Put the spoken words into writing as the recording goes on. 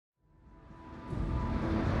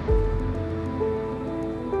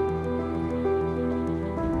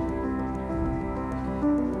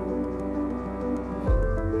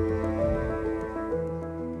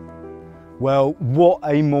Well, what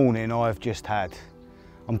a morning I've just had.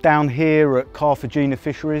 I'm down here at Carthagena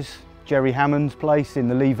Fisheries, Jerry Hammond's place in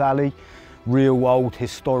the Lee Valley. Real old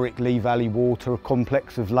historic Lee Valley water, a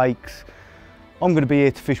complex of lakes. I'm going to be here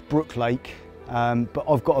to fish Brooke Lake, but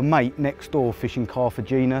I've got a mate next door fishing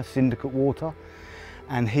Carthagena syndicate water,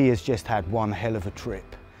 and he has just had one hell of a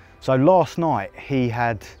trip. So last night he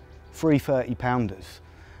had 3 30-pounders,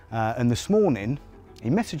 and this morning he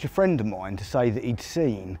messaged a friend of mine to say that he'd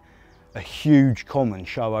seen a huge common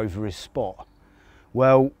show over his spot.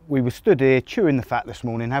 Well, we were stood here chewing the fat this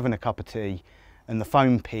morning, having a cup of tea, and the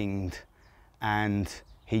phone pinged, and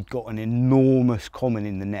he'd got an enormous common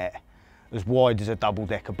in the net, as wide as a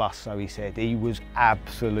double-decker bus, so he said. He was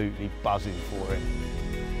absolutely buzzing for it.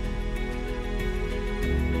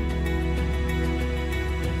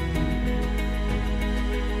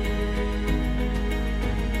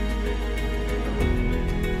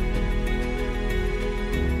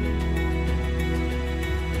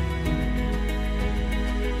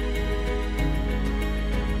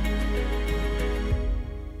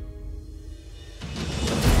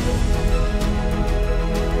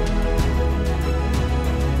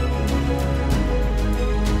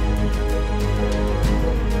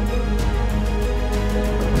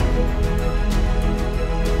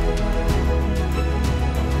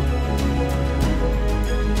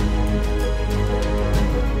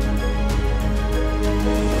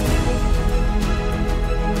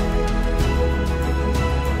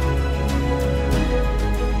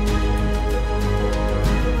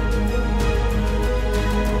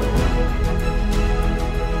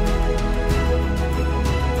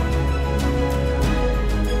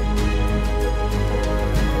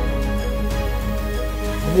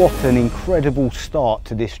 What an incredible start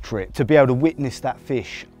to this trip, to be able to witness that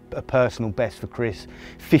fish, a personal best for Chris,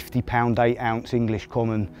 50-pound 8-ounce English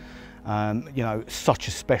common, you know, such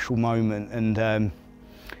a special moment. And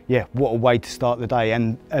yeah, what a way to start the day.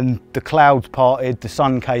 And the clouds parted, the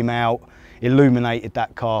sun came out, illuminated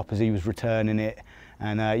that carp as he was returning it.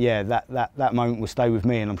 And yeah, that moment will stay with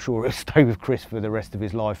me, and I'm sure it'll stay with Chris for the rest of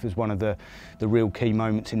his life as one of the real key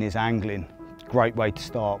moments in his angling. Great way to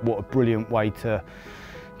start. What a brilliant way to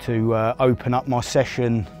open up my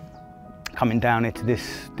session, coming down here to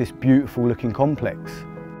this beautiful looking complex.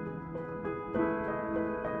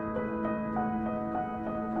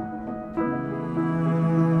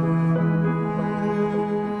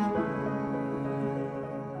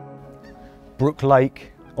 Brooke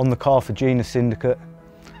Lake on the Carthagena syndicate.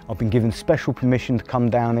 I've been given special permission to come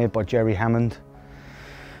down here by Jerry Hammond.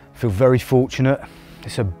 I feel very fortunate.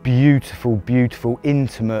 It's a beautiful, beautiful,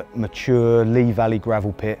 intimate, mature Lee Valley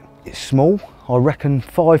gravel pit. It's small, I reckon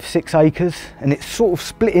 5-6 acres, and it's sort of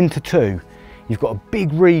split into two. You've got a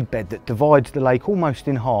big reed bed that divides the lake almost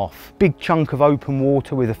in half. Big chunk of open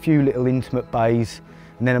water with a few little intimate bays,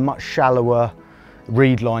 and then a much shallower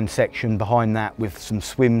reed line section behind that with some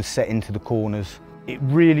swims set into the corners. It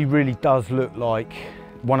really, really does look like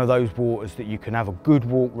one of those waters that you can have a good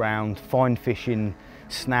walk round, find fish in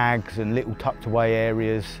snags and little tucked away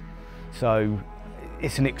areas. So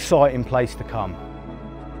it's an exciting place to come.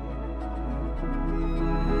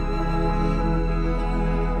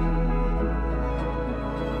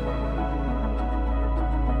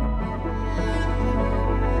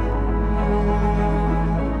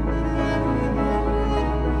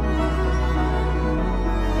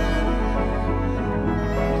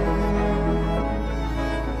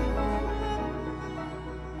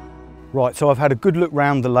 Right, so I've had a good look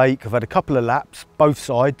round the lake. I've had a couple of laps, both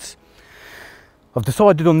sides. I've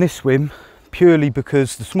decided on this swim purely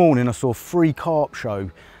because this morning I saw 3 carp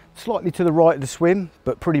show, slightly to the right of the swim,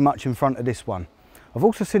 but pretty much in front of this one. I've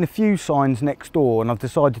also seen a few signs next door, and I've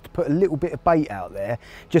decided to put a little bit of bait out there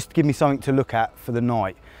just to give me something to look at for the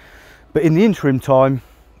night. But in the interim time,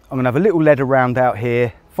 I'm gonna have a little lead around out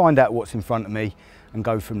here, find out what's in front of me and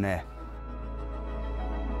go from there.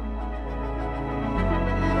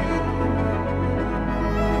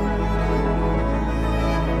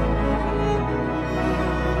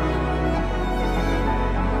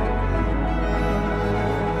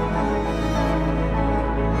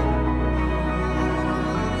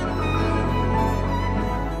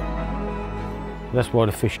 That's why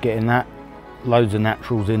the fish getting that. Loads of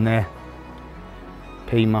naturals in there.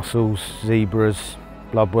 Pea mussels, zebras,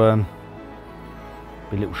 bloodworm.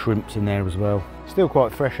 Be little shrimps in there as well. Still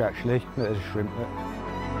quite fresh actually. There's a shrimp there.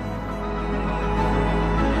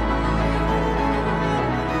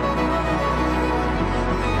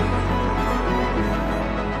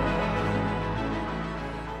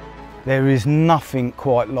 There is nothing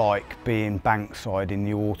quite like being bankside in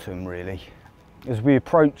the autumn really. As we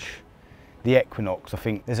approach the equinox. I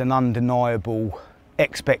think there's an undeniable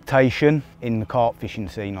expectation in the carp fishing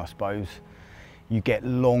scene, I suppose. You get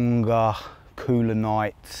longer, cooler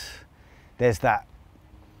nights. There's that,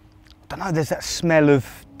 I don't know, there's that smell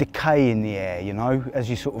of decay in the air, you know, as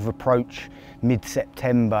you sort of approach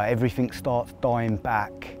mid-September, everything starts dying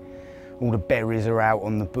back. All the berries are out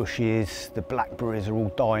on the bushes, the blackberries are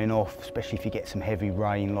all dying off, especially if you get some heavy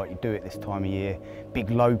rain like you do at this time of year.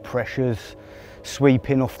 Big low pressures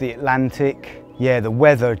sweeping off the Atlantic. Yeah, the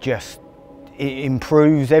weather just, it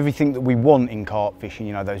improves everything that we want in carp fishing,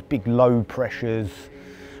 you know, those big low pressures,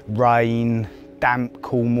 rain, damp,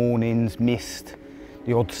 cool mornings, mist,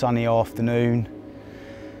 the odd sunny afternoon.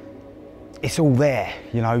 It's all there,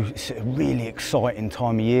 you know, it's a really exciting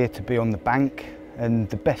time of year to be on the bank. And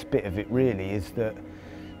the best bit of it really is that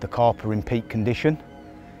the carp are in peak condition.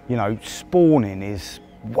 You know, spawning is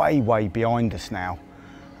way behind us now.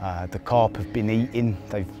 The carp have been eating,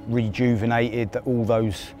 they've rejuvenated all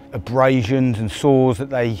those abrasions and sores that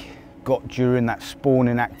they got during that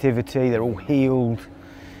spawning activity. They're all healed,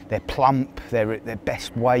 they're plump, they're at their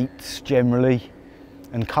best weights generally.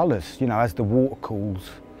 And colours, you know, as the water cools,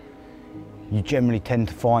 you generally tend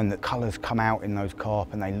to find that colours come out in those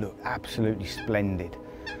carp and they look absolutely splendid.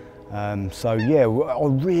 So yeah, I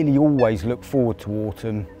really always look forward to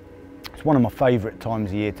autumn. It's one of my favourite times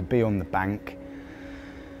of year to be on the bank.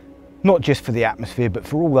 Not just for the atmosphere, but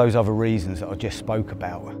for all those other reasons that I just spoke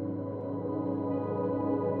about.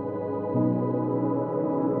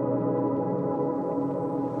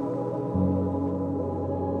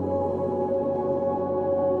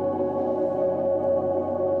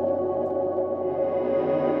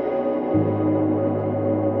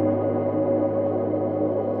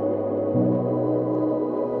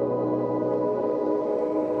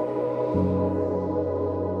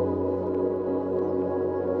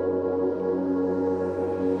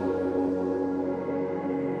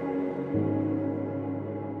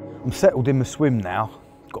 I'm settled in my swim now.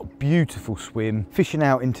 Got a beautiful swim, fishing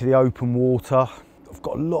out into the open water. I've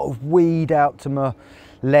got a lot of weed out to my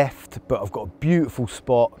left, but I've got a beautiful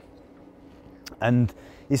spot. And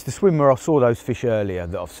it's the swim where I saw those fish earlier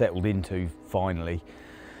that I've settled into finally.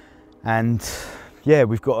 And yeah,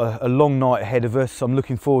 we've got a long night ahead of us. I'm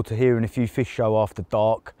looking forward to hearing a few fish show after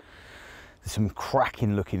dark. There's some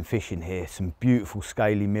cracking looking fish in here, some beautiful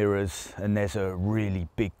scaly mirrors, and there's a really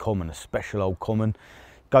big common, a special old common.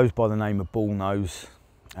 Goes by the name of bullnose.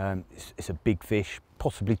 It's a big fish,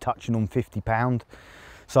 possibly touching on 50 pound.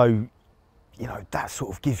 So, you know, that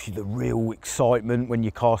sort of gives you the real excitement when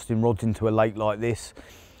you're casting rods into a lake like this.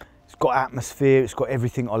 It's got atmosphere, it's got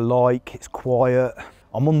everything I like, it's quiet.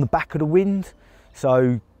 I'm on the back of the wind,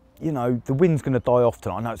 so, you know, the wind's gonna die off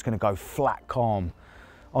tonight. I know it's gonna go flat calm.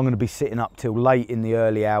 I'm going to be sitting up till late in the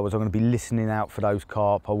early hours. I'm going to be listening out for those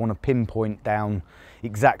carp. I want to pinpoint down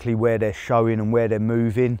exactly where they're showing and where they're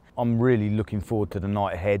moving. I'm really looking forward to the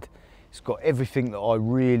night ahead. It's got everything that I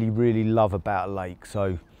really love about a lake.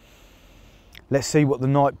 So let's see what the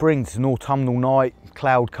night brings. It's an autumnal night,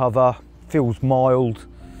 cloud cover, feels mild.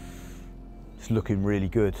 It's looking really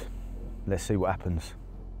good. Let's see what happens.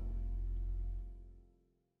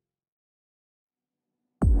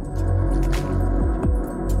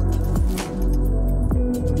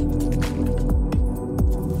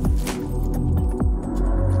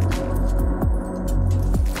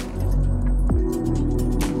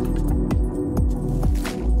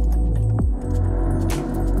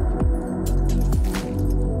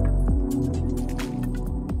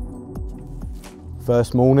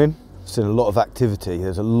 First morning, seen a lot of activity.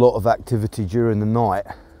 There's a lot of activity during the night.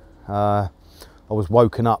 I was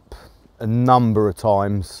woken up a number of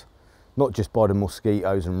times, not just by the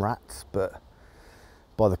mosquitoes and rats, but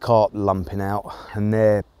by the carp lumping out, and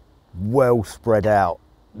they're well spread out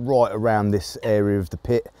right around this area of the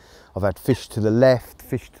pit. I've had fish to the left,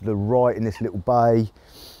 fish to the right in this little bay.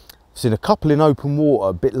 I've seen a couple in open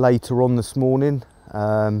water a bit later on this morning.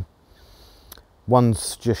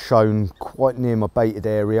 One's just shown quite near my baited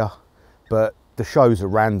area, but the shows are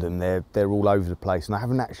random. They're all over the place, and I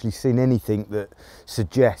haven't actually seen anything that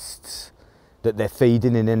suggests that they're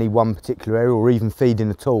feeding in any one particular area or even feeding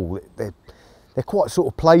at all. They're quite sort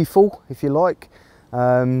of playful, if you like.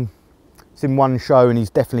 It's in one show and he's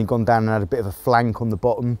definitely gone down and had a bit of a flank on the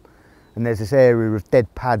bottom, and there's this area of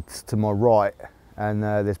dead pads to my right, and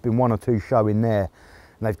there's been one or two showing there,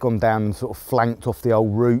 and they've gone down and sort of flanked off the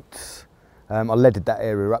old roots. I leaded that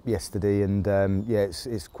area up yesterday, and yeah,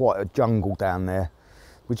 it's quite a jungle down there.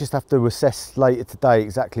 We just have to assess later today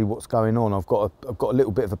exactly what's going on. I've got a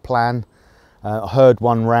little bit of a plan. I heard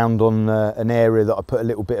one round on an area that I put a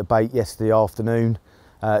little bit of bait yesterday afternoon.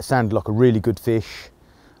 It sounded like a really good fish.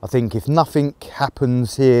 I think if nothing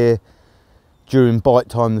happens here during bite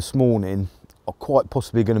time this morning, I'm quite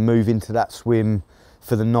possibly going to move into that swim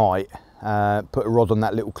for the night, put a rod on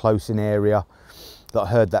that little close-in area that I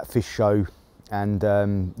heard that fish show, and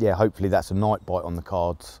yeah, hopefully that's a night bite on the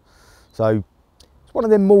cards. So it's one of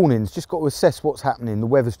them mornings, just got to assess what's happening. The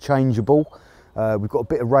weather's changeable, we've got a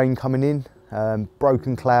bit of rain coming in,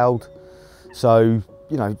 broken cloud, so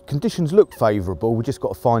you know, conditions look favourable. We've just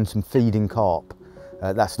got to find some feeding carp.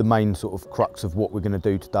 That's the main sort of crux of what we're going to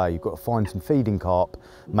do today. You've got to find some feeding carp,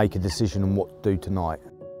 make a decision on what to do tonight.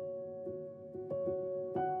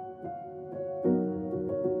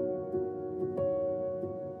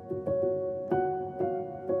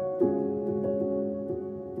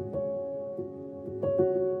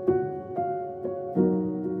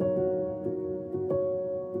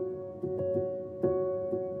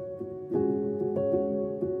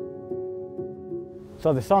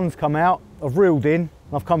 So the sun's come out, I've reeled in,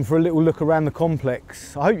 I've come for a little look around the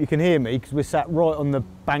complex. I hope you can hear me because we're sat right on the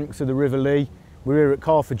banks of the River Lee. We're here at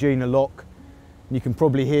Carthagena Lock, and you can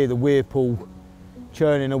probably hear the weir pool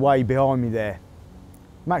churning away behind me there.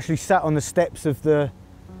 I'm actually sat on the steps of the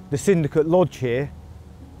syndicate lodge here.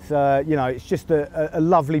 So, you know, it's just a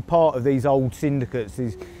lovely part of these old syndicates,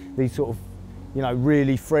 these sort of, you know,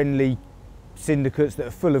 really friendly syndicates that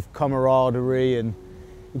are full of camaraderie, and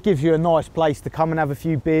it gives you a nice place to come and have a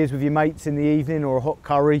few beers with your mates in the evening, or a hot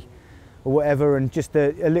curry or whatever, and just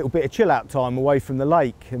a little bit of chill out time away from the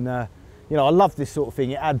lake. And you know, I love this sort of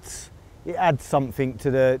thing. It adds something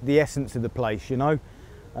to the essence of the place, you know.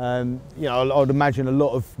 You know, I'd imagine a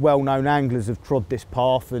lot of well-known anglers have trod this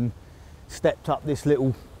path and stepped up this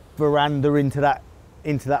little veranda into that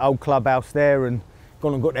old clubhouse there, and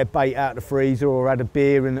gone and got their bait out of the freezer, or had a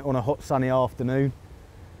beer on a hot sunny afternoon.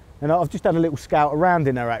 And I've just had a little scout around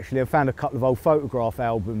in there actually. I found a couple of old photograph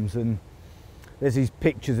albums, and there's these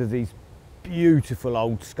pictures of these beautiful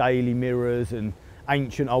old scaly mirrors and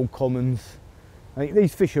ancient old commons. I think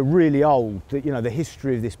these fish are really old. You know, the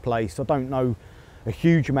history of this place, I don't know a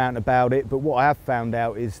huge amount about it, but what I have found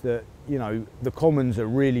out is that, you know, the commons are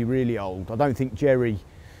really, really old. I don't think Jerry,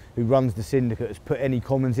 who runs the syndicate, has put any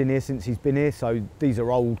commons in here since he's been here, so these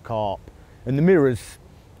are old carp. And the mirrors,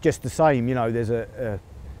 just the same, you know, there's a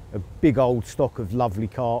big old stock of lovely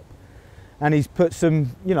carp, and he's put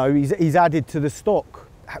some, you know, he's added to the stock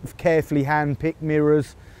carefully hand-picked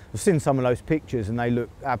mirrors. I've seen some of those pictures and they look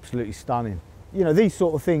absolutely stunning. You know, these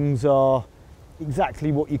sort of things are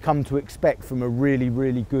exactly what you come to expect from a really,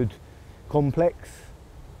 really good complex.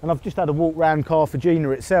 And I've just had a walk around Carthagena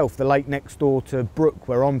itself, the lake next door to Brooke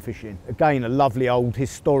where I'm fishing. Again, a lovely old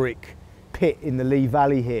historic pit in the Lee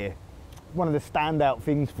Valley here. One of the standout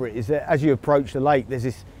things for it is that as you approach the lake, there's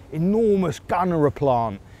this enormous gunnera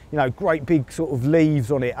plant, you know, great big sort of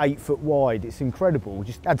leaves on it, 8 foot wide. It's incredible.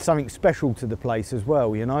 Just adds something special to the place as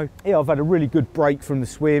well, you know. Yeah, I've had a really good break from the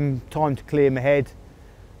swim, time to clear my head.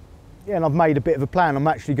 Yeah, and I've made a bit of a plan. I'm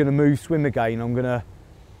actually going to move swim again. I'm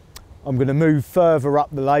going to move further up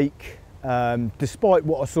the lake. Despite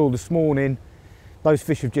what I saw this morning, those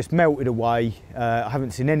fish have just melted away. I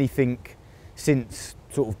haven't seen anything since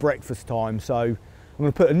sort of breakfast time, so I'm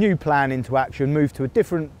going to put a new plan into action, move to a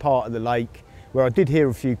different part of the lake where I did hear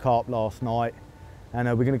a few carp last night, and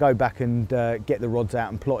we're going to go back and get the rods out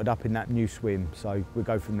and plot it up in that new swim, so we'll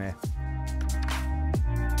go from there.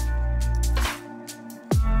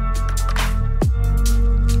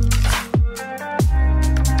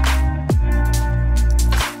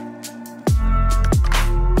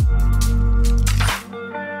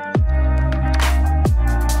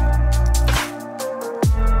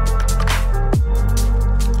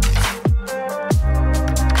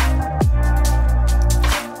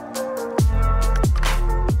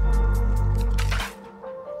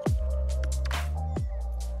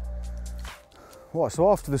 Right,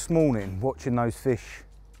 so after this morning, watching those fish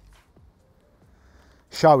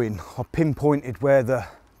showing, I pinpointed where the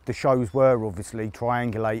shows were, obviously,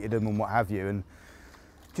 triangulated them and what have you, and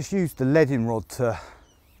just used the leading rod to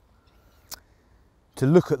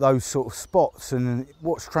look at those sort of spots. And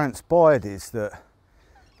what's transpired is that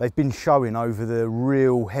they've been showing over the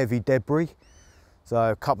real heavy debris.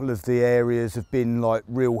 So a couple of the areas have been like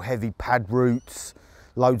real heavy pad roots,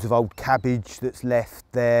 loads of old cabbage that's left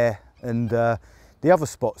there, and the other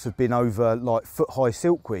spots have been over like foot-high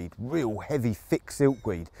silkweed, real heavy, thick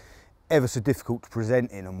silkweed, ever so difficult to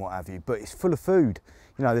present in and what have you, but it's full of food.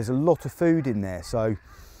 You know, there's a lot of food in there. So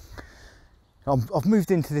I've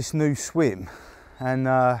moved into this new swim, and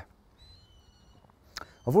I've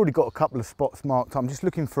already got a couple of spots marked. I'm just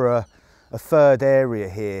looking for a third area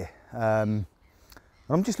here. And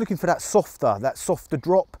I'm just looking for that softer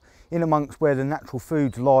drop. in amongst where the natural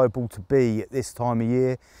food's liable to be at this time of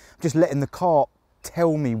year. Just letting the carp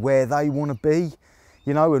tell me where they want to be,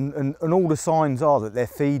 you know, and all the signs are that they're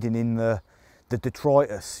feeding in the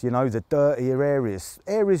detritus, you know, the dirtier areas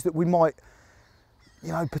that we might,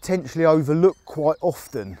 you know, potentially overlook quite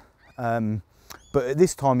often. But at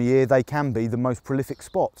this time of year, they can be the most prolific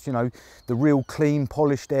spots. You know, the real clean,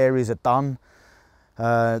 polished areas are done.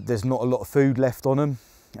 There's not a lot of food left on them.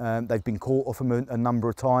 They've been caught off them a number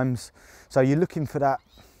of times. So you're looking for that,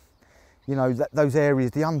 you know, those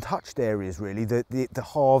areas, the untouched areas really, the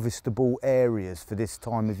harvestable areas for this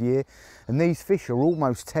time of year. And these fish are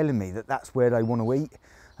almost telling me that that's where they want to eat.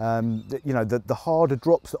 You know, the harder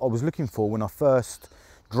drops that I was looking for when I first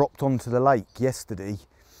dropped onto the lake yesterday,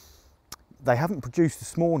 they haven't produced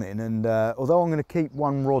this morning. And although I'm going to keep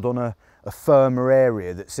one rod on a firmer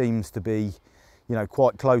area that seems to be, you know,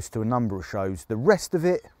 quite close to a number of shows, the rest of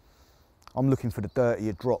it, I'm looking for the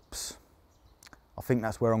dirtier drops. I think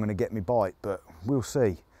that's where I'm going to get my bite, but we'll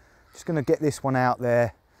see. Just going to get this one out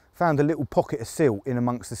there. Found a little pocket of silt in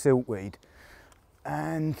amongst the siltweed,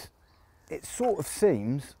 and it sort of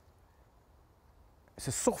seems it's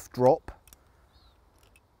a soft drop,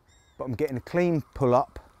 but I'm getting a clean pull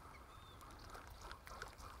up.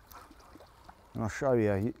 And I'll show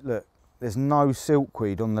you, look, there's no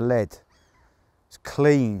silkweed on the lead. It's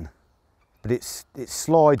clean, but it's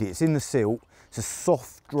slidey, it's in the silt, it's a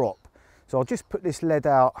soft drop. So I'll just put this lead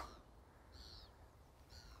out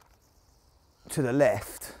to the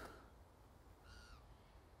left,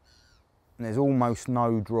 and there's almost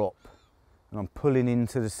no drop. And I'm pulling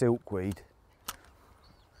into the silkweed,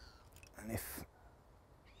 and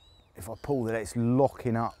if I pull that, it's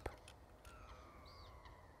locking up.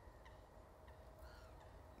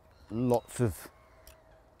 Lots of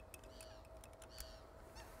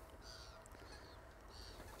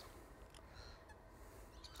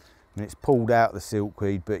and it's pulled out the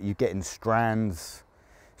silkweed, but you're getting strands.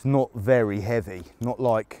 It's not very heavy, not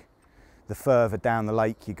like the further down the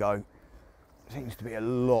lake you go. It seems to be a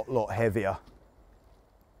lot heavier.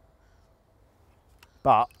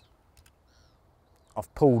 But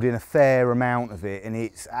I've pulled in a fair amount of it, and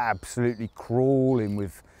it's absolutely crawling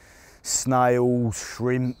with snails,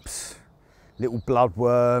 shrimps, little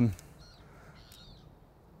bloodworm.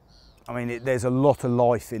 I mean, there's a lot of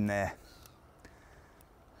life in there.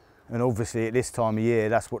 And obviously at this time of year,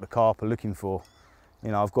 that's what the carp are looking for.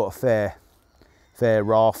 You know, I've got a fair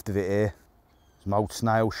raft of it here. Some old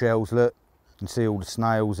snail shells, look. You can see all the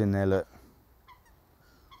snails in there, look.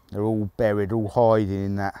 They're all buried, all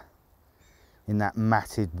hiding in that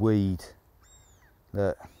matted weed.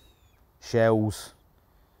 Look, shells.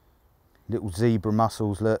 Little zebra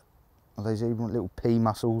mussels, look. Are they zebra? Little pea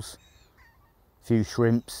mussels. A few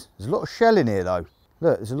shrimps. There's a lot of shell in here though.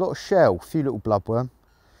 Look, there's a lot of shell. A few little bloodworm.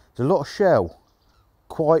 There's a lot of shell.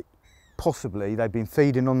 Quite possibly they've been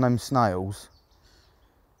feeding on them snails.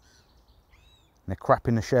 And they're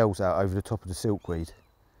crapping the shells out over the top of the silkweed.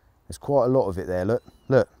 There's quite a lot of it there, look.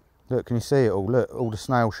 Look, look, can you see it all? Look, all the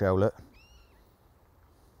snail shell, look.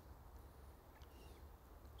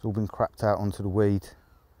 It's all been crapped out onto the weed.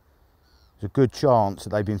 There's a good chance that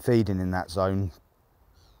they've been feeding in that zone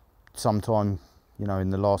sometime, you know, in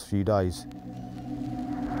the last few days.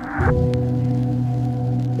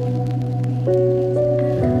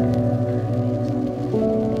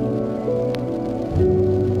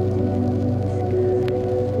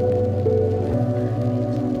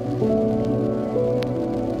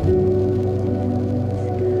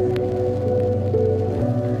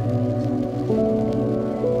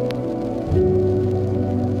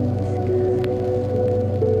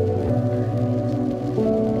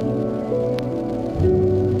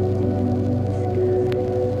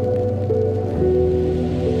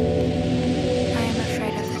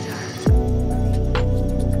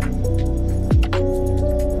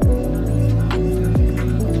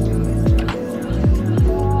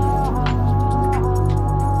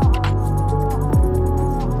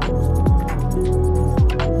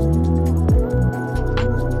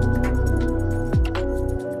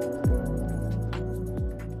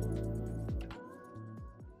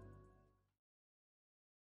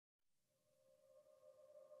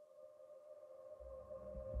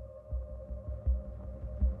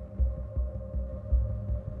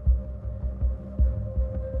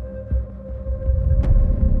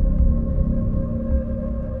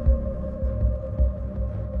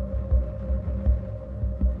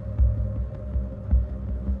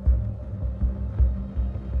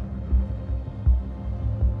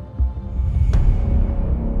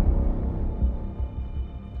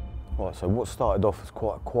 Right, so what started off as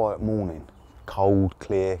quite a quiet morning, cold,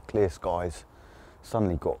 clear skies,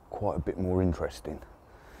 suddenly got quite a bit more interesting.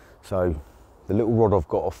 So the little rod I've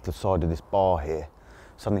got off the side of this bar here,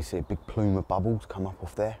 suddenly see a big plume of bubbles come up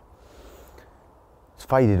off there. It's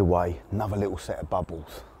faded away, another little set of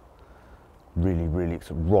bubbles. Really,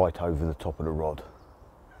 it's right over the top of the rod.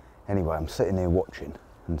 Anyway, I'm sitting here watching,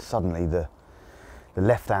 and suddenly the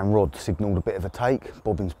left-hand rod signalled a bit of a take.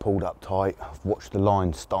 Bobbin's pulled up tight. I've watched the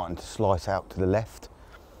line starting to slice out to the left.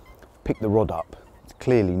 Picked the rod up. It's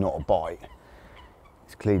clearly not a bite.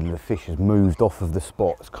 It's clearly the fish has moved off of the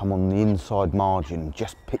spot. It's come on the inside margin,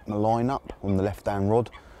 just picked my line up on the left-hand rod.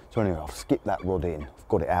 So anyway, I've skipped that rod in. I've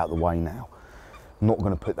got it out of the way now. I'm not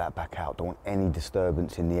going to put that back out. Don't want any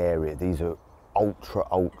disturbance in the area. These are ultra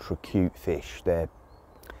cute fish. They're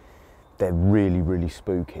really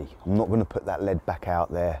spooky. I'm not going to put that lead back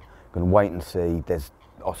out there. I'm going to wait and see.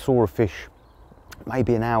 I saw a fish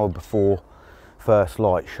maybe an hour before first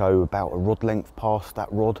light show about a rod length past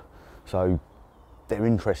that rod. So they're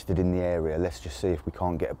interested in the area. Let's just see if we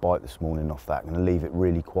can't get a bite this morning off that. I'm going to leave it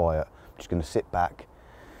really quiet. I'm just going to sit back,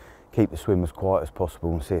 keep the swim as quiet as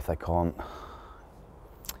possible and see if they can't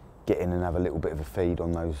get in and have a little bit of a feed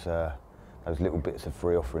on those little bits of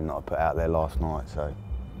free offering that I put out there last night. So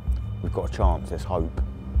we've got a chance, there's hope.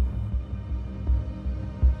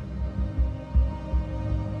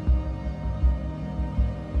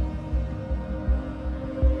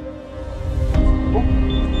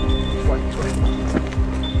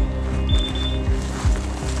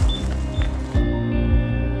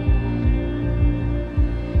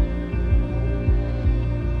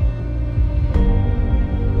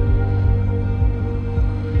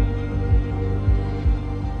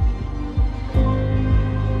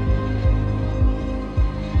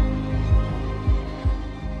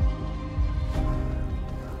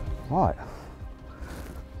 Right,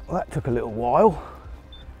 well, that took a little while.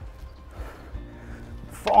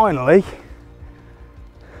 Finally,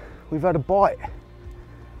 we've had a bite.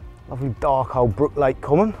 Lovely dark old Brooke Lake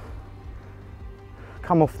common.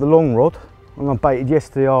 Come off the long rod. I baited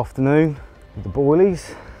yesterday afternoon with the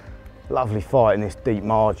boilies. Lovely fight in this deep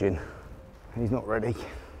margin. He's not ready.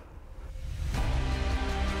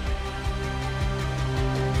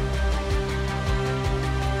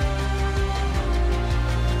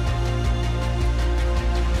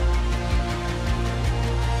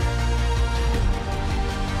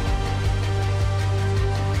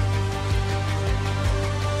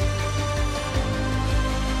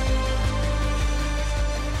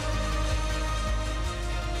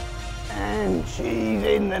 And she's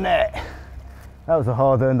in the net. That was a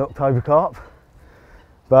hard-earned October carp,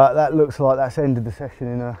 but that looks like that's ended the session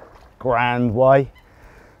in a grand way.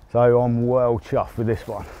 So I'm well chuffed with this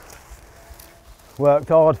one. Worked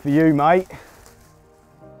hard for you, mate.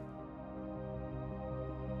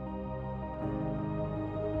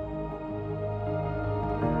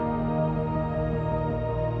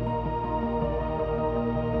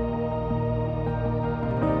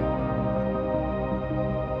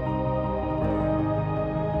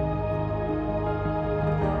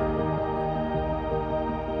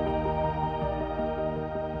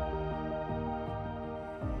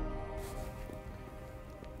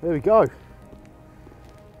 There we go.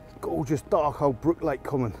 Gorgeous dark old Brooke Lake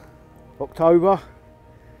common. October,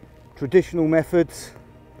 traditional methods,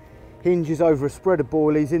 hinges over a spread of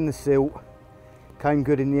boilies in the silt, came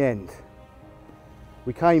good in the end.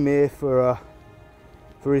 We came here for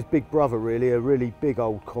his big brother really, a really big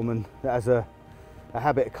old common that has a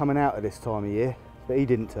habit of coming out at this time of year, but he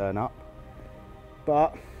didn't turn up.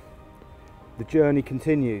 But the journey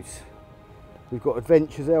continues. We've got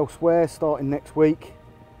adventures elsewhere starting next week.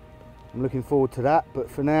 I'm looking forward to that,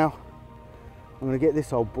 but for now, I'm going to get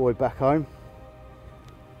this old boy back home.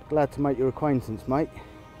 Glad to make your acquaintance, mate.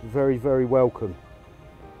 Very, very welcome.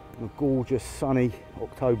 On a gorgeous, sunny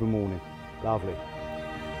October morning. Lovely.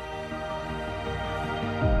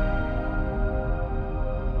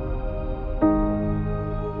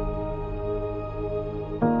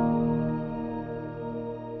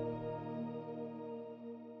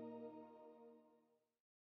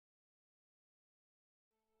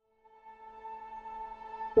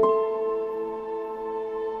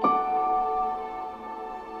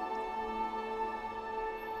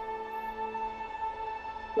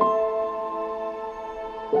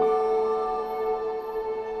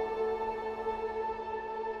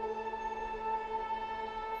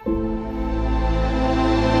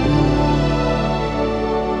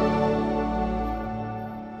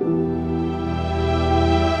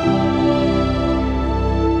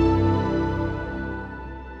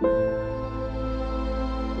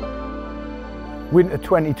 Winter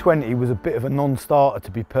 2020 was a bit of a non-starter,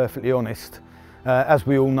 to be perfectly honest. As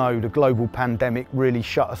we all know, the global pandemic really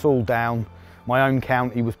shut us all down. My own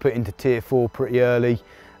county was put into Tier 4 pretty early,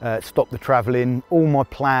 stopped the travelling. All my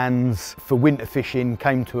plans for winter fishing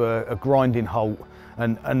came to a grinding halt,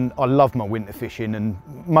 and I love my winter fishing, and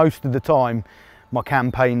most of the time my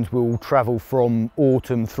campaigns will travel from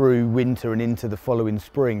autumn through winter and into the following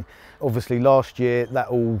spring. Obviously last year that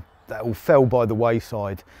all fell by the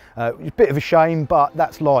wayside. It was a bit of a shame, but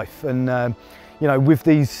that's life. And you know, with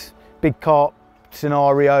these big carp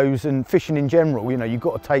scenarios and fishing in general, you know, you've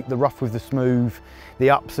got to take the rough with the smooth, the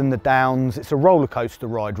ups and the downs. It's a roller coaster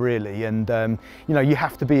ride really, and you know, you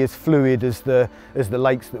have to be as fluid as the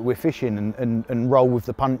lakes that we're fishing, and roll with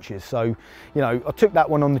the punches. So, you know, I took that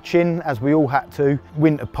one on the chin, as we all had to.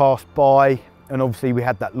 Winter passed by, and obviously we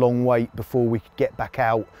had that long wait before we could get back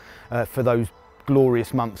out for those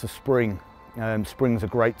glorious months of spring. Spring's a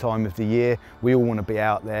great time of the year. We all want to be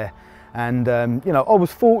out there. And you know, I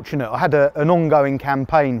was fortunate. I had an ongoing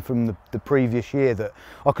campaign from the previous year that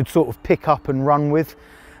I could sort of pick up and run with.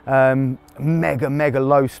 Mega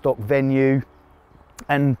low stock venue,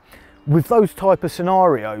 and with those type of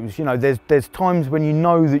scenarios, you know, there's times when you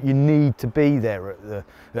know that you need to be there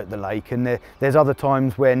at the lake, and there's other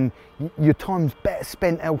times when your time's better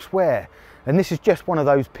spent elsewhere. And this is just one of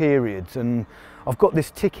those periods. And I've got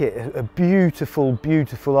this ticket, a beautiful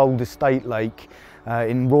old estate lake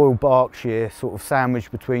in Royal Berkshire, sort of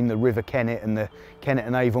sandwiched between the River Kennet and the Kennet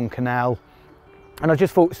and Avon Canal. And I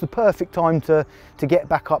just thought it's the perfect time to get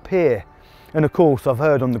back up here. And of course, I've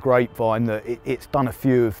heard on the grapevine that it's done a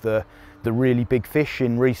few of the really big fish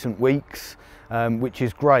in recent weeks, which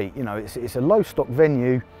is great. You know, it's a low stock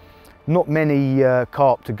venue, not many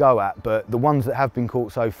carp to go at, but the ones that have been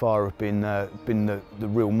caught so far have been the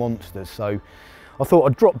real monsters. So I thought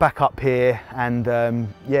I'd drop back up here, and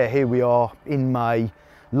yeah, here we are in May.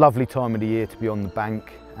 Lovely time of the year to be on the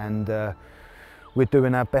bank, and we're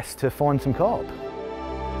doing our best to find some carp.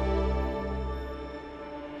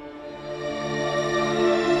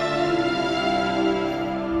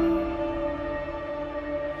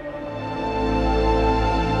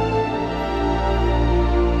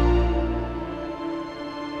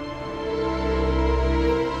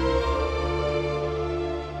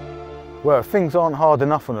 Well, if things aren't hard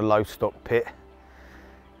enough on a low stock pit,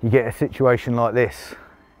 you get a situation like this.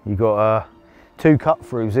 You've got two cut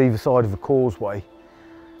throughs either side of the causeway,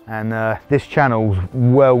 and this channel's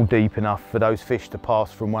well deep enough for those fish to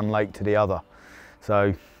pass from one lake to the other.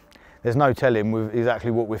 So there's no telling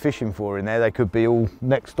exactly what we're fishing for in there. They could be all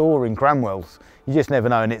next door in Cranwell's. You just never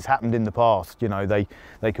know, and it's happened in the past. You know,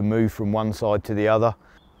 they can move from one side to the other.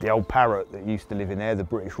 The old parrot that used to live in there, the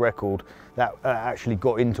British record, that actually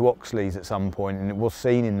got into Oxlease at some point, and it was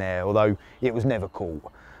seen in there, although it was never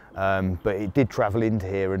caught. But it did travel into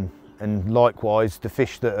here, and likewise the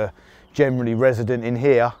fish that are generally resident in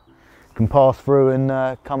here can pass through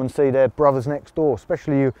and come and see their brothers next door,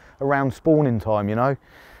 especially around spawning time. You know,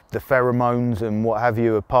 the pheromones and what have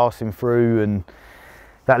you are passing through, and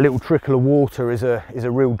that little trickle of water is a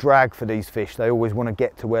real drag for these fish. They always want to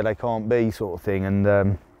get to where they can't be, sort of thing.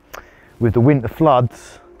 And with the winter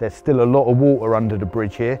floods, there's still a lot of water under the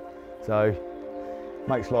bridge here, so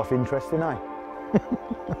makes life interesting, eh?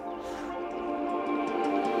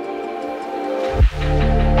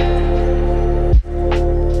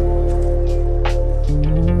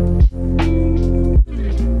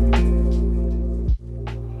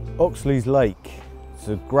 Oxlease Lake. It's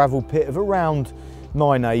a gravel pit of around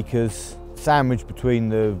 9 acres, sandwiched between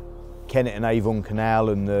the Kennet and Avon Canal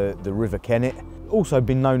and the River Kennet. Also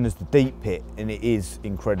been known as the deep pit, and it is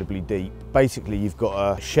incredibly deep. Basically, you've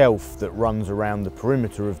got a shelf that runs around the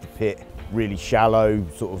perimeter of the pit, really shallow,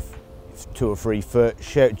 sort of 2 or 3 foot,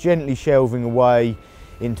 gently shelving away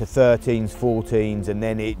into 13s, 14s, and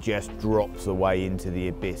then it just drops away into the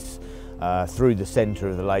abyss. Through the centre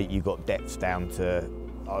of the lake, you've got depths down to,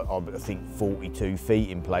 I think, 42 feet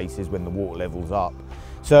in places when the water level's up.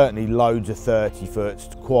 Certainly loads of 30 foots,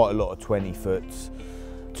 quite a lot of 20 foots.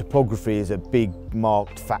 Topography is a big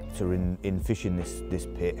marked factor in fishing this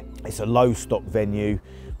pit. It's a low stock venue.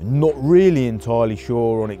 Not really entirely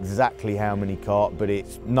sure on exactly how many carp, but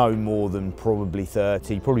it's no more than probably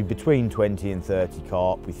 30, probably between 20 and 30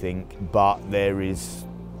 carp, we think. But there is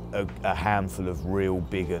a handful of real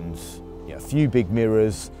big uns, a few big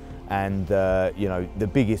mirrors, and you know, the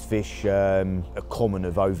biggest fish, a common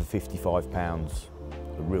of over 55 pounds,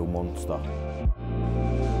 a real monster.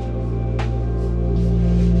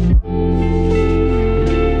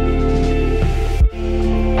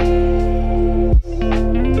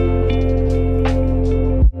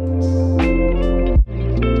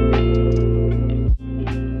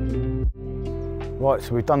 Right,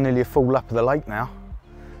 so we've done nearly a full lap of the lake now.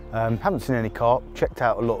 Haven't seen any carp, checked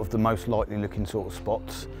out a lot of the most likely looking sort of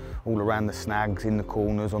spots, all around the snags, in the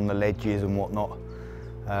corners, on the ledges and whatnot.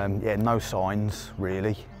 Yeah, no signs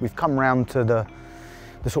really. We've come round to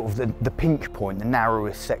the pinch point, the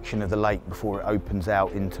narrowest section of the lake before it opens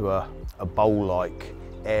out into a bowl-like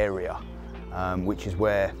area, which is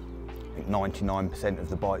where I think 99%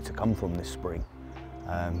 of the bites have come from this spring.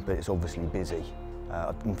 But it's obviously busy.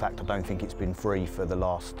 In fact, I don't think it's been free for the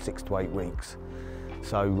last 6 to 8 weeks.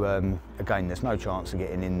 So again, there's no chance of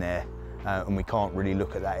getting in there, and we can't really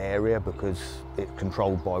look at that area because it's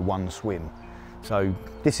controlled by one swim. So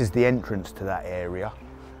this is the entrance to that area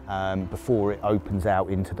before it opens out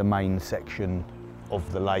into the main section of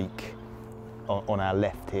the lake on our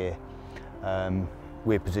left here.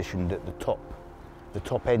 We're positioned at the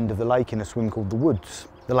top end of the lake in a swim called the Woods.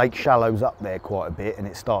 The lake shallows up there quite a bit and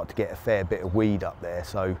it's starting to get a fair bit of weed up there,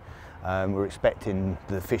 so we're expecting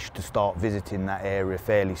the fish to start visiting that area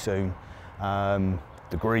fairly soon.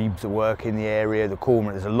 The grebes are working the area, the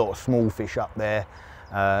cormorant, there's a lot of small fish up there.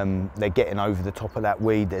 They're getting over the top of that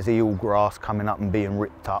weed. There's eel grass coming up and being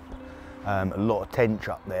ripped up. A lot of tench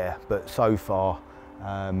up there, but so far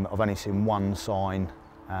I've only seen one sign,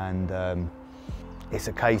 and it's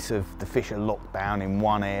a case of the fish are locked down in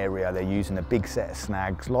one area. They're using a big set of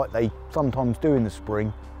snags like they sometimes do in the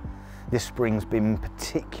spring. This spring's been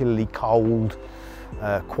particularly cold,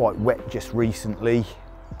 quite wet just recently.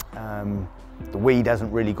 The weed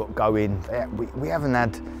hasn't really got going. We haven't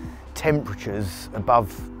had temperatures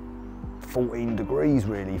above 14 degrees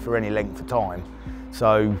really for any length of time.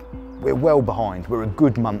 So we're well behind, we're a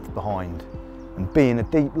good month behind. And being a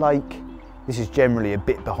deep lake, this is generally a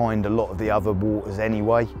bit behind a lot of the other waters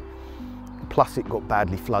anyway. Plus it got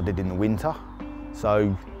badly flooded in the winter.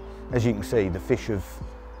 So as you can see, the fish have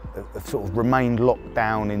sort of remained locked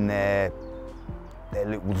down in their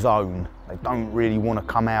little zone. They don't really want to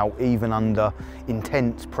come out even under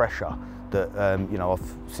intense pressure. That you know,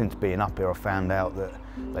 since being up here, I found out that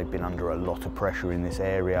they've been under a lot of pressure in this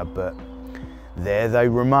area, but there they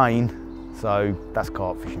remain. So that's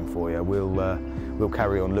carp fishing for you. We'll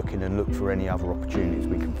carry on looking and look for any other opportunities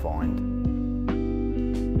we can find.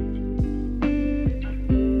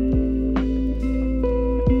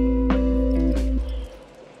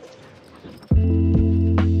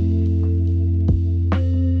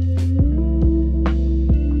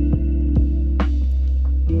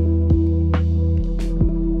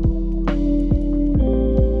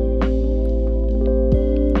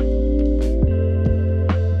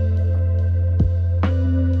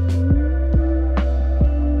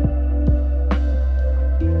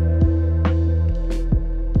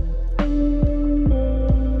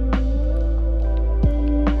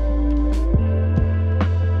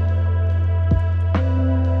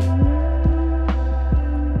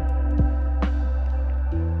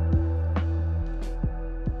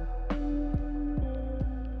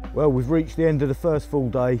 Well, we've reached the end of the first full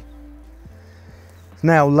day. It's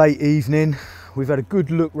now late evening. We've had a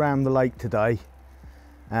good look round the lake today,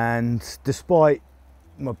 and despite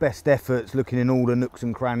my best efforts looking in all the nooks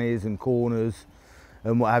and crannies and corners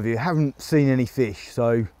and what have you, haven't seen any fish.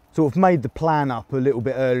 So sort of made the plan up a little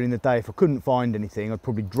bit earlier in the day. If I couldn't find anything, I'd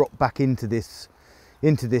probably drop back into this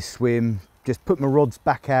swim, just put my rods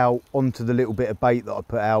back out onto the little bit of bait that I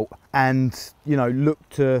put out, and you know, look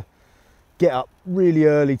to get up really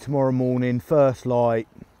early tomorrow morning, first light,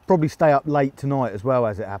 probably stay up late tonight as well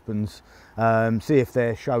as it happens, see if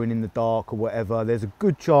they're showing in the dark or whatever. There's a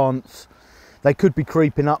good chance they could be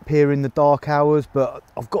creeping up here in the dark hours, but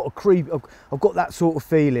I've got that sort of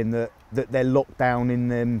feeling that they're locked down in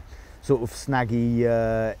them sort of snaggy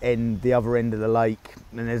the other end of the lake,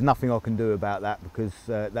 and there's nothing I can do about that because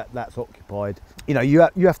that's occupied. You know, you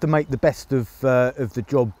have to make the best of the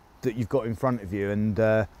job that you've got in front of you, and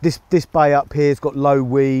this bay up here's got low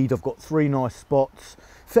weed. I've got 3 nice spots,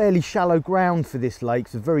 fairly shallow ground for this lake.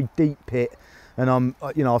 It's a very deep pit, and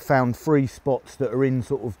I found 3 spots that are in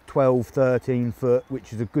sort of 12-13 foot,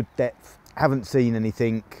 which is a good depth. Haven't seen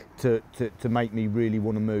anything to make me really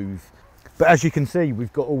want to move, but as you can see,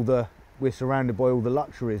 we're surrounded by all the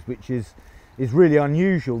luxuries, which is really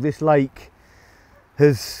unusual. This lake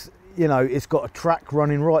has, you know, it's got a track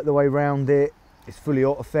running right the way around it. It's fully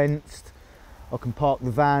auto fenced. I can park the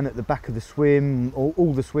van at the back of the swim.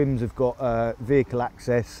 All the swims have got vehicle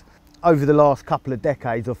access. Over the last couple of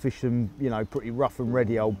decades, I've fished some, you know, pretty rough and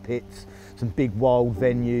ready old pits, some big wild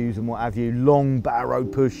venues and what have you, long barrow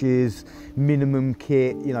pushes, minimum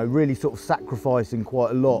kit, you know, really sort of sacrificing quite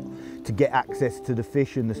a lot to get access to the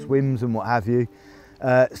fish and the swims and what have you.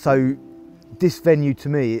 So this venue to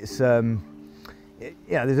me, you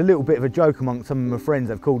know, there's a little bit of a joke amongst some of my friends.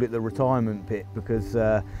 They've called it the retirement pit because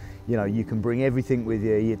you know, you can bring everything with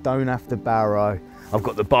you. You don't have to barrow. I've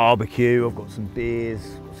got the barbecue, I've got some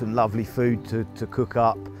beers, some lovely food to cook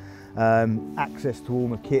up, access to all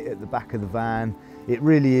my kit at the back of the van. It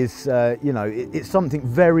really is, you know, it's something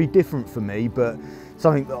very different for me, but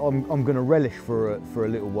something that I'm going to relish for a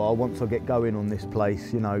little while once I get going on this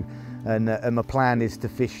place, you know. And my plan is to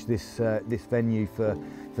fish this venue for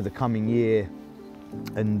the coming year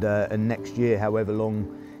and next year, however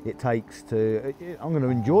long it takes to. I'm going to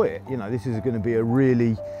enjoy it. You know, this is going to be a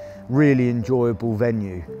really enjoyable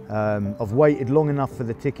venue. I've waited long enough for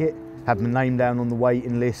the ticket, had my name down on the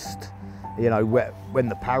waiting list, you know, when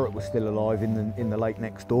the parrot was still alive in the lake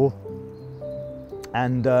next door.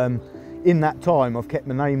 And in that time, I've kept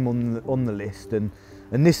my name on the list, and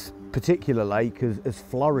this particular lake has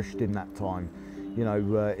flourished in that time. You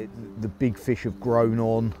know, the big fish have grown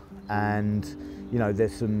on, and you know,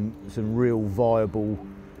 there's some real viable,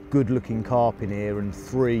 good-looking carp in here, and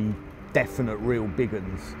 3 definite real big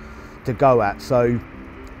ones to go at. So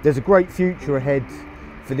there's a great future ahead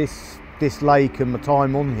for this lake and my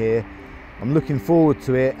time on here. I'm looking forward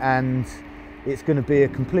to it, and it's going to be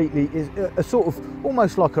a sort of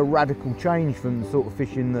almost like a radical change from the sort of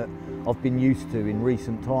fishing that I've been used to in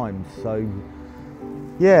recent times. So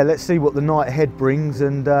yeah, let's see what the night ahead brings,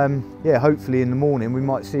 and yeah, hopefully in the morning we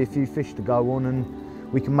might see a few fish to go on,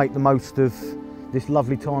 and we can make the most of this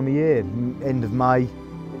lovely time of year. End of May,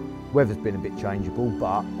 weather's been a bit changeable,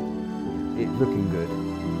 but it's looking good.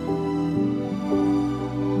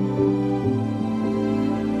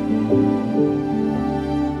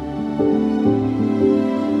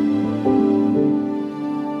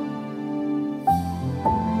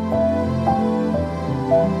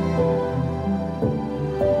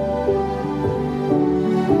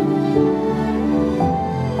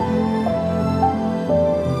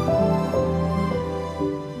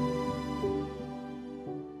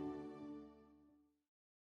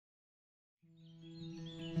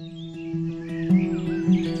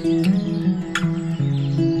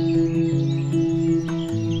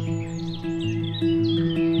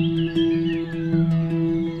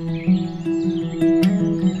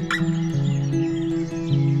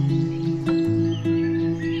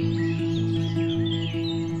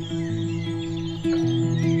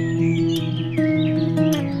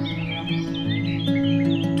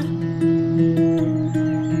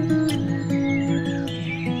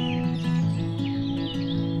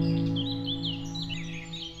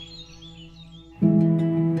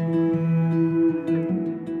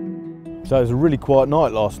 So it was a really quiet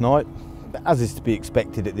night last night, as is to be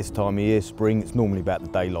expected at this time of year, spring. It's normally about the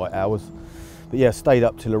daylight hours. But yeah, stayed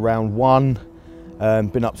up till around 1,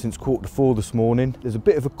 been up since 3:45 this morning. There's a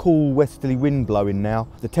bit of a cool westerly wind blowing now.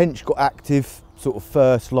 The tench got active, sort of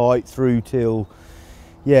first light through till,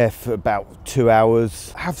 yeah, for about 2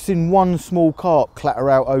 hours. I have seen one small carp clatter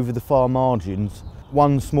out over the far margins.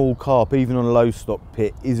 One small carp, even on a low stock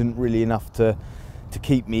pit, isn't really enough to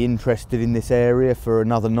keep me interested in this area for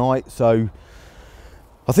another night. So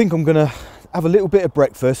I think I'm gonna have a little bit of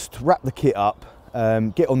breakfast, wrap the kit up,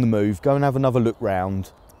 get on the move, go and have another look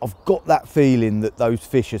round. I've got that feeling that those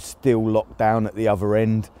fish are still locked down at the other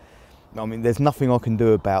end. I mean, there's nothing I can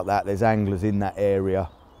do about that. There's anglers in that area.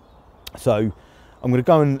 So I'm going to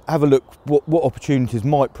go and have a look what opportunities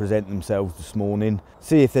might present themselves this morning,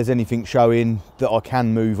 see if there's anything showing that I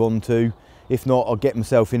can move on to. If not, I'll get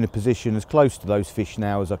myself in a position as close to those fish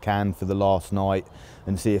now as I can for the last night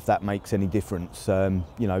and see if that makes any difference.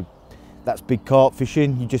 You know, that's big carp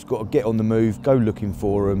fishing. You just got to get on the move, go looking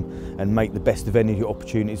for them and make the best of any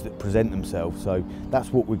opportunities that present themselves. So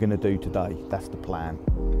that's what we're going to do today. That's the plan.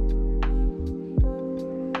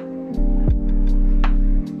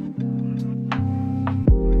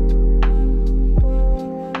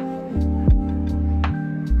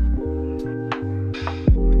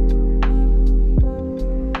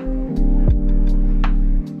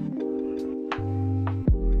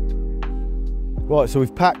 Right, so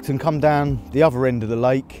we've packed and come down the other end of the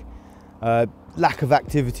lake. Lack of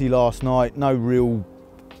activity last night, no real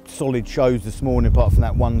solid shows this morning apart from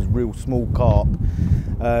that one real small carp.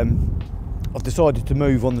 I've decided to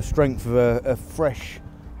move on the strength of a fresh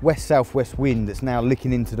west-southwest wind that's now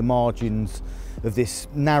licking into the margins of this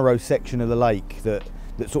narrow section of the lake that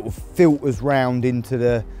sort of filters round into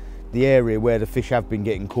the area where the fish have been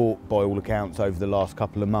getting caught by all accounts over the last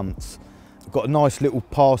couple of months. I've got a nice little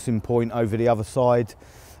passing point over the other side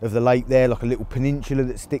of the lake there, like a little peninsula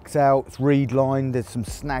that sticks out. It's reed lined, there's some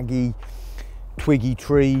snaggy twiggy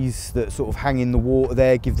trees that sort of hang in the water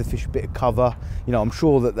there, give the fish a bit of cover. You know, I'm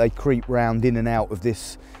sure that they creep round in and out of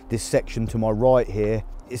this section to my right here.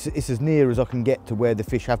 It's as near as I can get to where the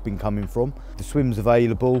fish have been coming from. The swim's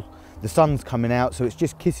available, the sun's coming out, so it's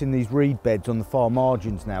just kissing these reed beds on the far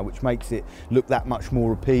margins now, which makes it look that much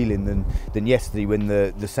more appealing than yesterday when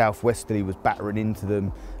the southwesterly was battering into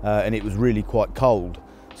them and it was really quite cold.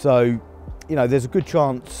 So, you know, there's a good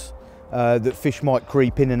chance that fish might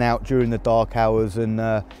creep in and out during the dark hours, and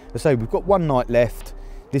as I say, we've got one night left.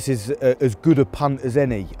 This is as good a punt as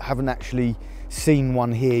any. I haven't actually seen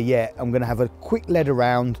one here yet. I'm going to have a quick lead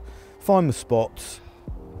around, find the spots,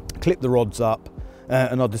 clip the rods up,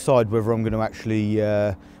 and I'll decide whether I'm going to actually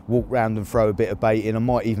walk round and throw a bit of bait in. I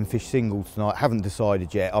might even fish singles tonight. Haven't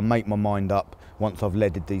decided yet. I'll make my mind up once I've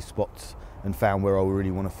leaded these spots and found where I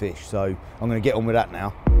really want to fish. So I'm going to get on with that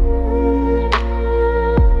now.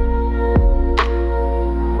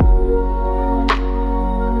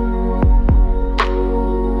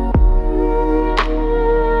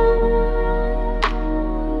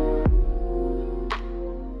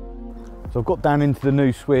 So I've got down into the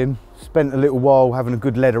new swim, spent a little while having a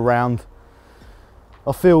good lead around.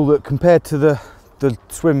 I feel that compared to the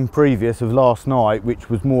swim previous of last night, which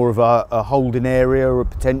was more of a holding area or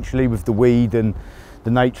potentially with the weed and the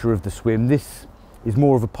nature of the swim, this is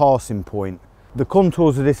more of a passing point. The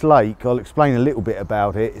contours of this lake, I'll explain a little bit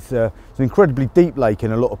about it. It's an incredibly deep lake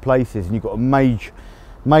in a lot of places, and you've got a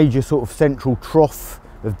major sort of central trough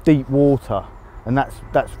of deep water, and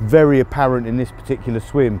that's very apparent in this particular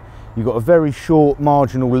swim. You've got a very short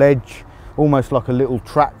marginal ledge, almost like a little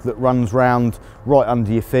track that runs round right under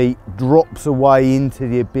your feet, drops away into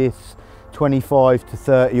the abyss 25 to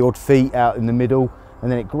 30 odd feet out in the middle, and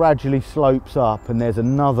then it gradually slopes up, and there's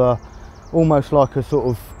another, almost like a sort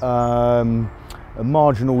of a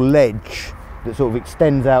marginal ledge that sort of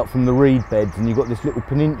extends out from the reed beds, and you've got this little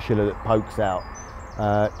peninsula that pokes out,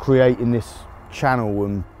 creating this channel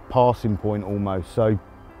and passing point almost. So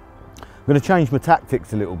I'm going to change my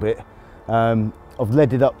tactics a little bit. I've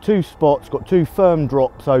leaded up 2 spots, got 2 firm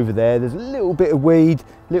drops over there. There's a little bit of weed,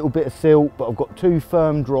 a little bit of silt, but I've got 2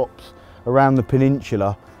 firm drops around the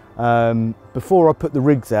peninsula. Before I put the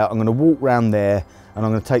rigs out, I'm going to walk round there and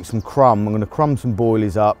I'm going to take some crumb. I'm going to crumb some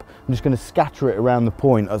boilies up. I'm just going to scatter it around the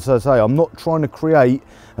point. As I say, I'm not trying to create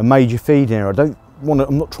a major feeding area.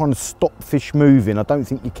 I'm not trying to stop fish moving. I don't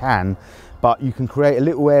think you can, but you can create a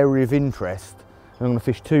little area of interest. I'm going to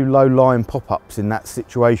fish 2 low-lying pop-ups in that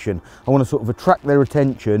situation. I want to sort of attract their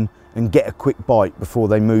attention and get a quick bite before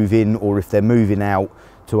they move in, or if they're moving out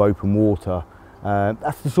to open water.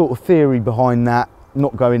 That's the sort of theory behind that.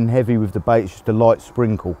 Not going heavy with the bait, it's just a light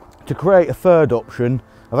sprinkle. To create a third option,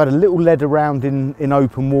 I've had a little lead around in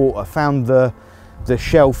open water, found the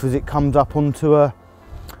shelf as it comes up onto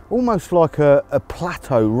almost like a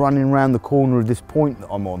plateau running around the corner of this point that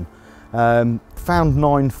I'm on. Found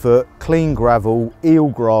 9 foot, clean gravel, eel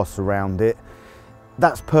grass around it.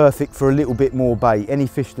 That's perfect for a little bit more bait. Any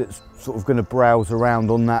fish that's sort of going to browse around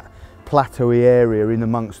on that plateauy area in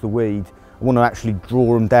amongst the weed, I want to actually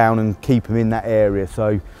draw them down and keep them in that area.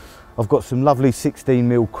 So I've got some lovely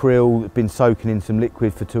 16mm krill that's been soaking in some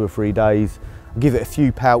liquid for 2 or 3 days. I'll give it a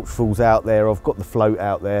few pouchfuls out there. I've got the float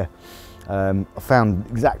out there. I found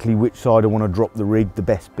exactly which side I want to drop the rig, the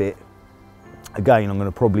best bit. Again, I'm going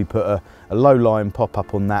to probably put a low-lying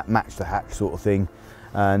pop-up on that, match the hatch sort of thing,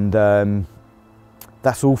 and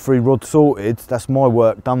that's all 3 rods sorted. That's my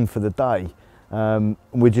work done for the day.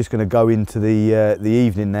 We're just going to go into the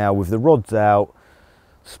evening now with the rods out,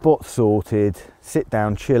 spots sorted, sit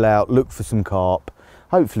down, chill out, look for some carp,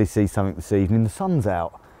 hopefully see something this evening. The sun's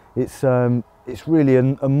out. It's really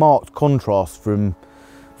a marked contrast from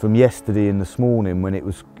yesterday and this morning when it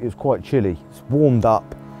was quite chilly. It's warmed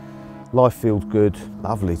up. Life feels good,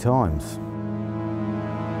 lovely times.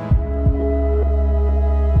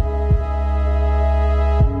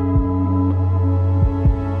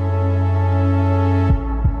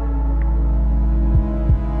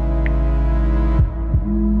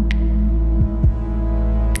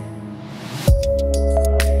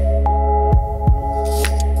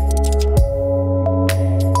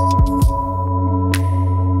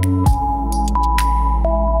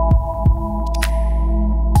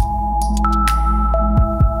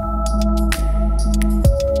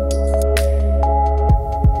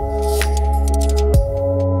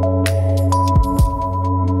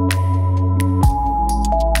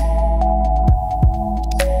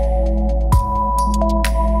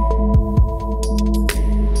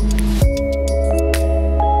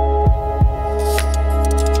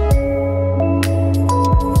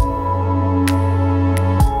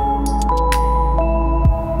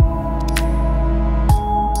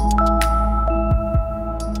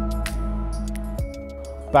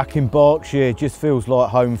 Back in Berkshire, just feels like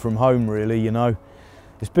home from home really, you know.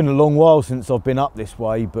 It's been a long while since I've been up this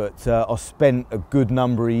way, but I spent a good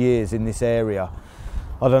number of years in this area.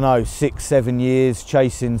 I don't know, 6, 7 years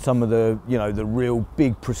chasing some of the, you know, the real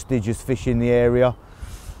big prestigious fish in the area.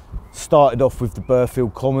 Started off with the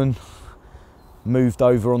Burfield Common, moved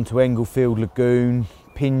over onto Englefield Lagoon,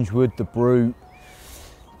 Pingewood, the Brute,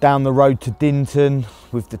 down the road to Dinton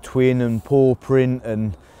with the Twin and Paw Print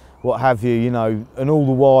and what have you know, and all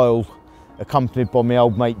the while accompanied by my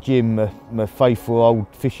old mate Jim, my faithful old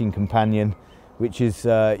fishing companion, which is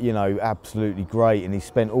you know, absolutely great. And he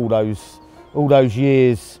spent all those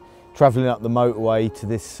years travelling up the motorway to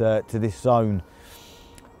this zone.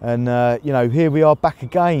 And you know, here we are back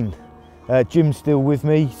again. Jim's still with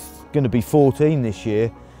me. He's going to be 14 this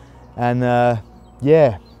year, and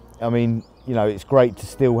yeah, I mean, you know, it's great to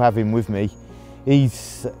still have him with me.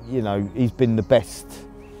 He's, you know, he's been the best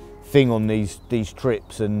thing on these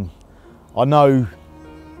trips, and I know,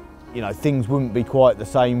 you know, things wouldn't be quite the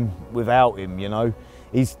same without him. You know,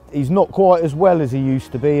 he's not quite as well as he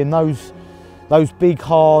used to be, and those big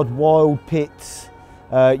hard wild pits,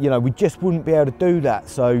 you know, we just wouldn't be able to do that.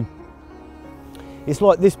 So it's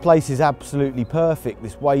like this place is absolutely perfect.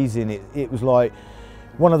 This Ways in it was like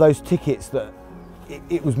one of those tickets that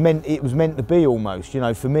it was meant to be almost, you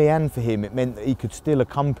know, for me and for him. It meant that he could still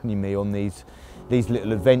accompany me on these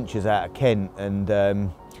little adventures out of Kent,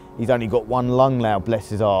 and he's only got one lung now, bless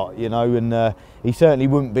his heart, you know, and he certainly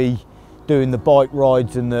wouldn't be doing the bike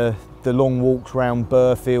rides and the long walks around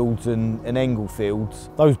Burfields and Englefields.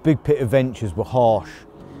 Those big pit adventures were harsh.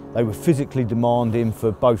 They were physically demanding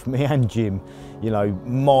for both me and Jim. You know,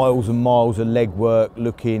 miles and miles of legwork,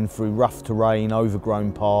 looking through rough terrain,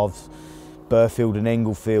 overgrown paths. Burfield and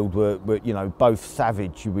Englefield were you know, both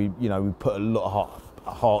savage. We put a lot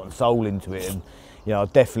of heart and soul into it, and you know, I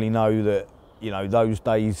definitely know that, you know, those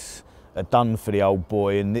days are done for the old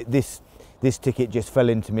boy, and this ticket just fell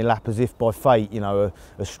into my lap as if by fate, you know,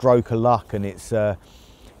 a stroke of luck, and it's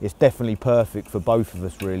definitely perfect for both of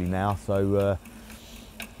us really now. So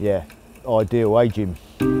yeah, ideal, eh, Jim?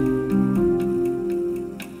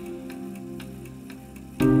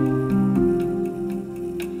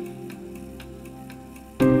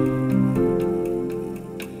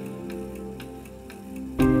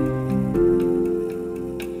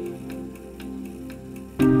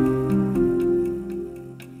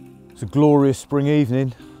 It's a glorious spring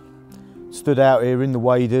evening. Stood out here in the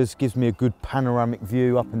waders, gives me a good panoramic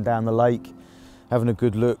view up and down the lake, having a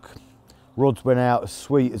good look. Rods went out as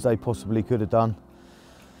sweet as they possibly could have done.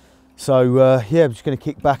 So yeah, I'm just going to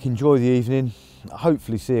kick back, enjoy the evening,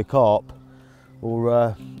 hopefully see a carp,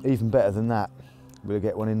 or even better than that, we'll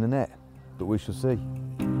get one in the net, but we shall see.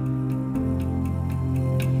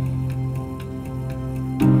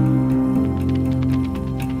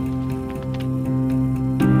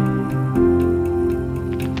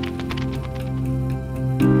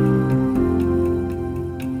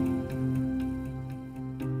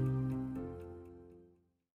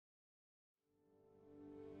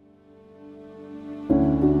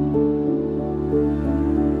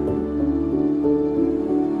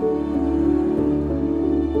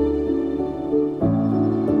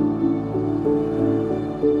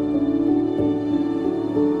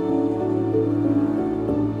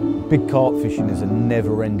 Big carp fishing is a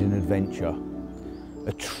never-ending adventure,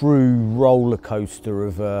 a true roller coaster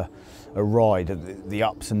of a ride, the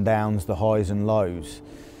ups and downs, the highs and lows.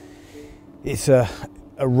 It's a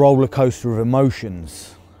roller coaster of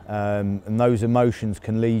emotions, and those emotions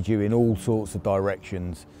can lead you in all sorts of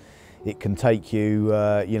directions. It can take you,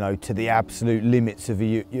 you know, to the absolute limits of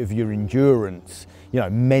your endurance, you know,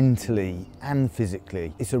 mentally and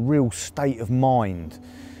physically. It's a real state of mind.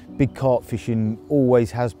 Big carp fishing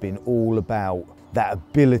always has been all about that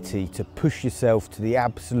ability to push yourself to the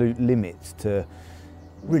absolute limits to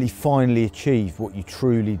really finally achieve what you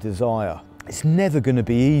truly desire. It's never going to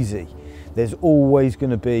be easy. There's always going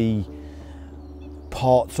to be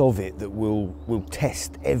parts of it that will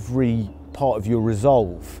test every part of your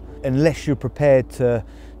resolve. Unless you're prepared to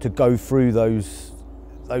go through those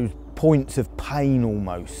points of pain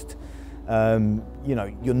almost, you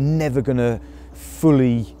know, you're never going to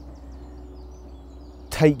fully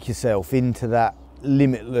take yourself into that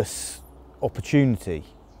limitless opportunity.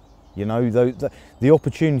 You know, the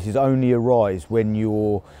opportunities only arise when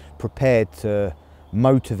you're prepared to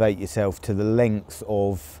motivate yourself to the length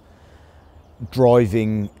of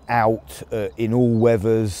driving out in all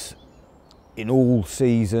weathers, in all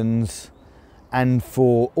seasons, and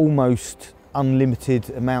for almost unlimited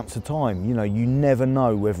amounts of time. You know, you never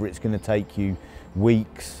know whether it's going to take you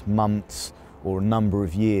weeks, months, or a number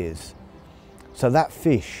of years. So that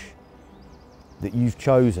fish that you've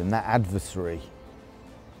chosen, that adversary,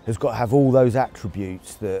 has got to have all those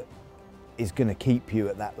attributes that is going to keep you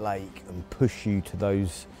at that lake and push you to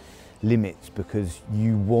those limits, because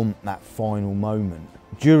you want that final moment.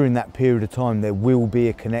 During that period of time, there will be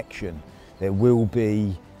a connection. There will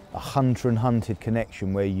be a hunter and hunted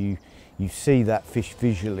connection where you see that fish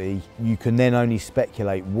visually. You can then only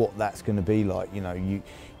speculate what that's going to be like. You know,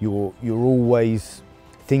 you're always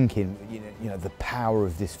thinking, you know, the power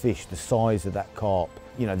of this fish, the size of that carp,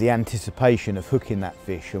 you know, the anticipation of hooking that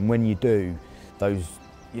fish. And when you do, those,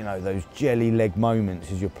 you know, those jelly leg moments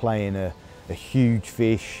as you're playing a huge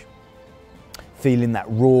fish, feeling that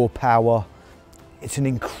raw power, it's an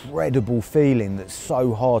incredible feeling that's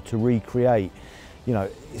so hard to recreate. You know,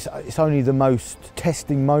 it's only the most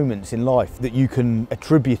testing moments in life that you can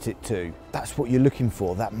attribute it to. That's what you're looking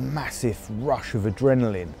for, that massive rush of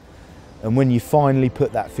adrenaline. And when you finally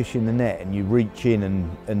put that fish in the net and you reach in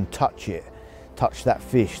and touch that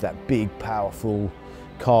fish, that big, powerful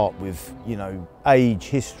carp with, you know, age,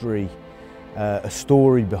 history, a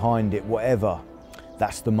story behind it, whatever,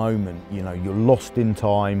 that's the moment. You know, you're lost in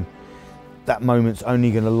time. That moment's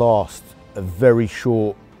only going to last a very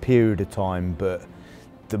short period of time, but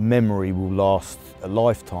the memory will last a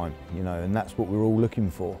lifetime, you know, and that's what we're all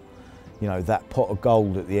looking for. You know, that pot of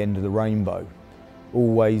gold at the end of the rainbow.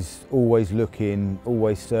 Always looking,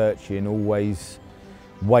 always searching, always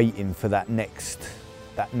waiting for that next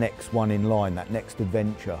one in line, that next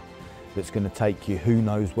adventure that's going to take you who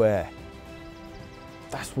knows where.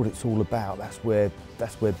 That's what it's all about. That's where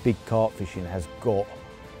big carp fishing has got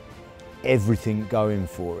everything going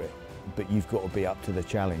for it, but you've got to be up to the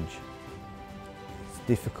challenge. It's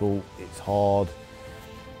difficult, it's hard,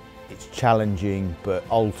 it's challenging, but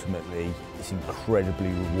ultimately it's incredibly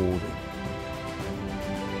rewarding.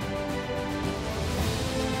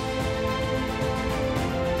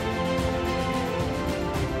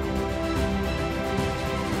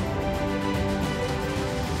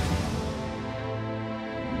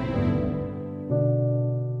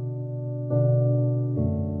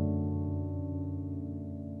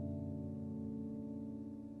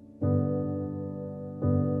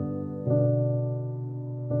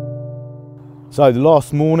 So the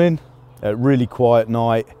last morning, a really quiet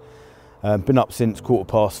night, been up since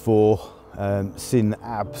 4:15, seen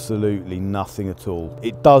absolutely nothing at all.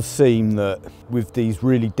 It does seem that with these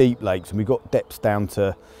really deep lakes, and we've got depths down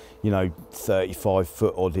to, you know, 35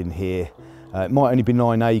 foot odd in here, it might only be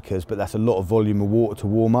 9 acres, but that's a lot of volume of water to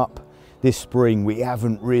warm up. This spring we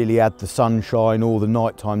haven't really had the sunshine or the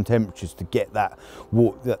nighttime temperatures to get that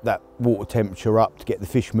water temperature up, to get the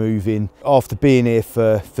fish moving. After being here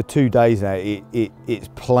for 2 days now, it's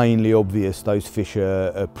plainly obvious those fish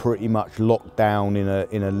are pretty much locked down in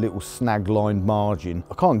a little snag-lined margin.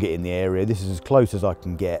 I can't get in the area, this is as close as I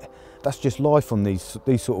can get. That's just life on these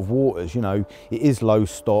sort of waters, you know. It is low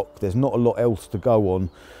stock, there's not a lot else to go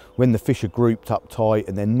on. When the fish are grouped up tight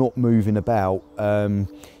and they're not moving about,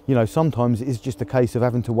 you know, sometimes it's just a case of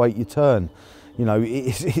having to wait your turn. You know,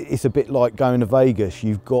 it's a bit like going to Vegas.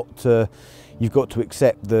 You've got to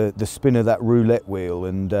accept the spin of that roulette wheel,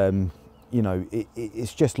 and you know,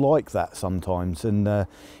 it's just like that sometimes. And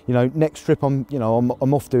you know, next trip I'm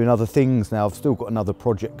off doing other things now. I've still got another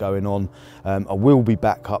project going on. I will be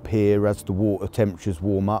back up here as the water temperatures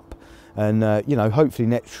warm up, and you know, hopefully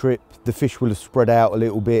next trip the fish will have spread out a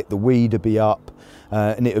little bit, the weed will be up,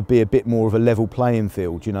 and it would be a bit more of a level playing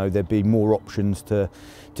field. You know, there'd be more options to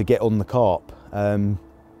get on the carp.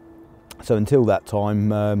 So until that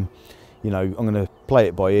time, you know, I'm going to play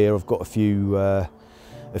it by ear. I've got a few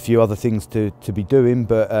other things to be doing,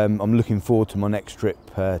 but I'm looking forward to my next trip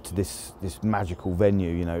to this magical venue.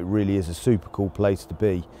 You know, it really is a super cool place to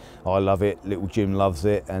be. I love it, little Jim loves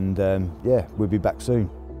it, and yeah, we'll be back soon.